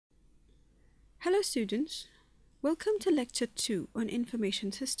Hello students, welcome to Lecture 2 on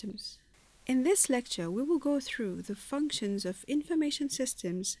Information Systems. In this lecture, we will go through the functions of information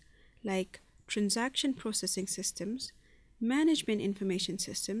systems like transaction processing systems, management information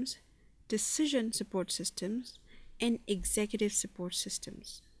systems, decision support systems, and executive support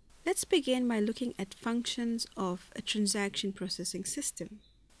systems. Let's begin by looking at functions of a transaction processing system.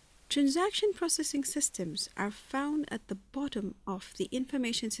 Transaction processing systems are found at the bottom of the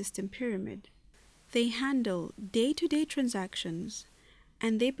information system pyramid. They handle day-to-day transactions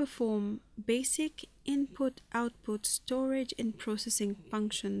and they perform basic input-output storage and processing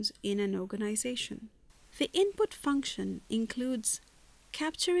functions in an organization. The input function includes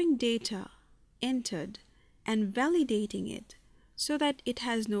capturing data entered and validating it so that it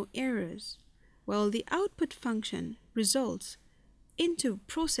has no errors, while the output function results into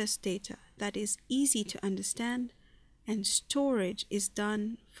processed data that is easy to understand and storage is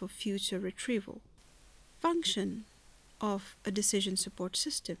done for future retrieval. Function of a decision support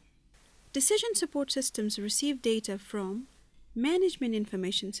system. Decision support systems receive data from management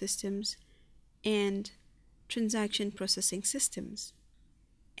information systems and transaction processing systems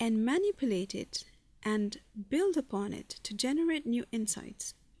and manipulate it and build upon it to generate new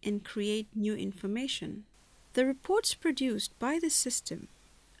insights and create new information. The reports produced by the system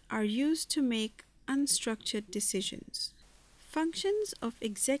are used to make unstructured decisions. Functions of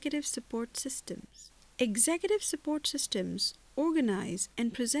executive support systems. Executive support systems organize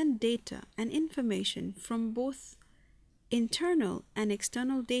and present data and information from both internal and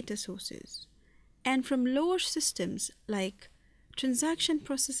external data sources, and from lower systems like transaction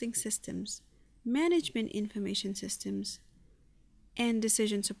processing systems, management information systems, and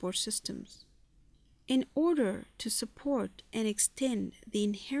decision support systems, in order to support and extend the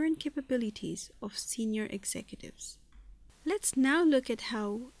inherent capabilities of senior executives. Let's now look at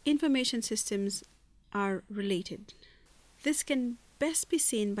how information systems are related. This can best be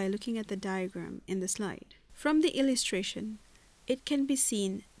seen by looking at the diagram in the slide. From the illustration, it can be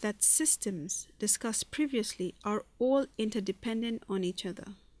seen that systems discussed previously are all interdependent on each other.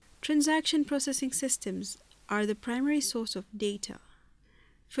 Transaction processing systems are the primary source of data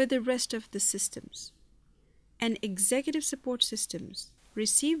for the rest of the systems, and executive support systems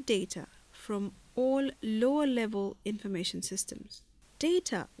receive data from all lower-level information systems.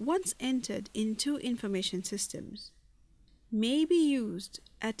 Data once entered into information systems may be used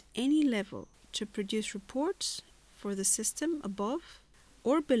at any level to produce reports for the system above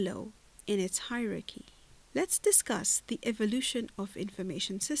or below in its hierarchy. Let's discuss the evolution of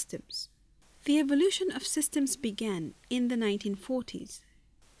information systems. The evolution of systems began in the 1940s.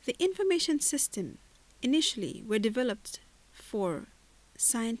 The information systems initially were developed for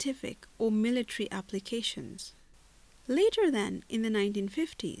scientific or military applications. Later then, in the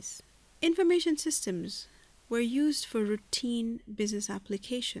 1950s, information systems were used for routine business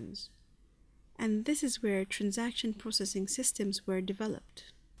applications, and this is where transaction processing systems were developed.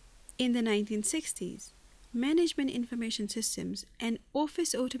 In the 1960s, management information systems and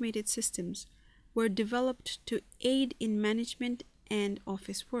office automated systems were developed to aid in management and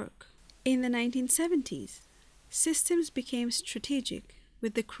office work. In the 1970s, systems became strategic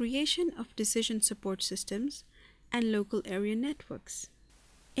with the creation of decision support systems and local area networks.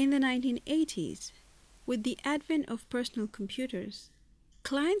 In the 1980s, with the advent of personal computers,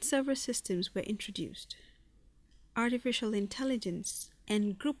 client-server systems were introduced. Artificial intelligence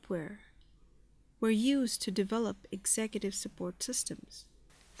and groupware were used to develop executive support systems.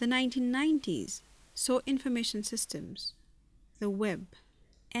 The 1990s saw information systems, the web,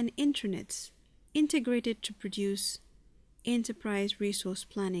 and intranets integrated to produce enterprise resource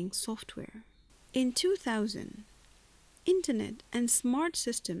planning software. In 2000, Internet and smart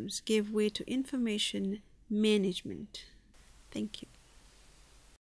systems gave way to information management. Thank you.